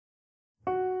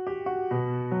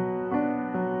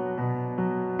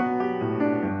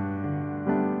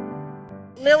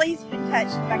Lily's been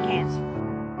touched by cancer.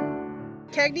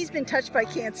 Cagney's been touched by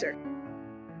cancer.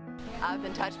 I've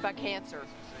been touched by cancer.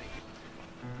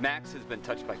 Max has been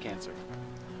touched by cancer.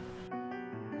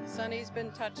 Sonny's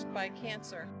been touched by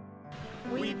cancer.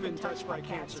 We've been touched by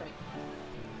cancer.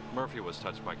 Murphy was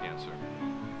touched by cancer.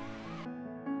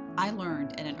 I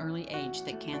learned at an early age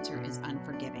that cancer is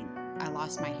unforgiving. I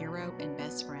lost my hero and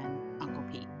best friend, Uncle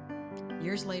Pete.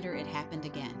 Years later, it happened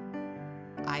again.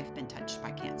 I've been touched by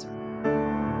cancer.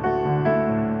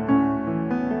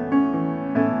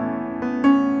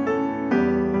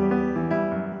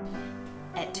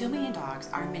 At 2 Million Dogs,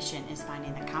 our mission is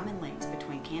finding the common links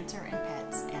between cancer and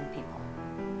pets and people.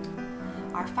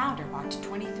 Our founder walked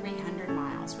 2,300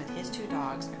 miles with his 2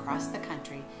 dogs across the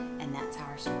country, and that's how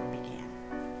our story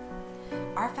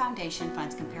began. Our foundation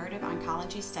funds comparative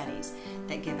oncology studies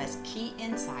that give us key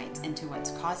insights into what's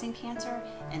causing cancer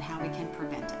and how we can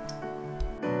prevent it.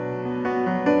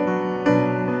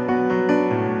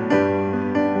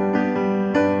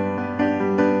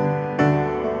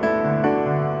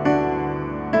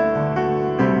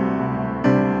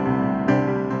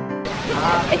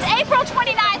 It's April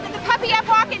 29th at the Puppy Up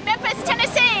Walk in Memphis,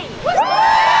 Tennessee.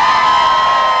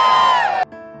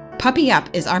 Puppy Up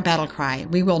is our battle cry.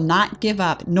 We will not give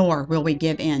up, nor will we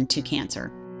give in to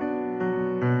cancer.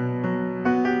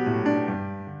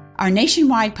 Our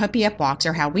nationwide Puppy Up walks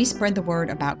are how we spread the word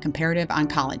about comparative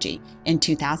oncology. In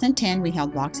 2010, we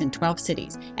held walks in 12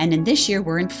 cities, and in this year,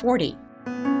 we're in 40.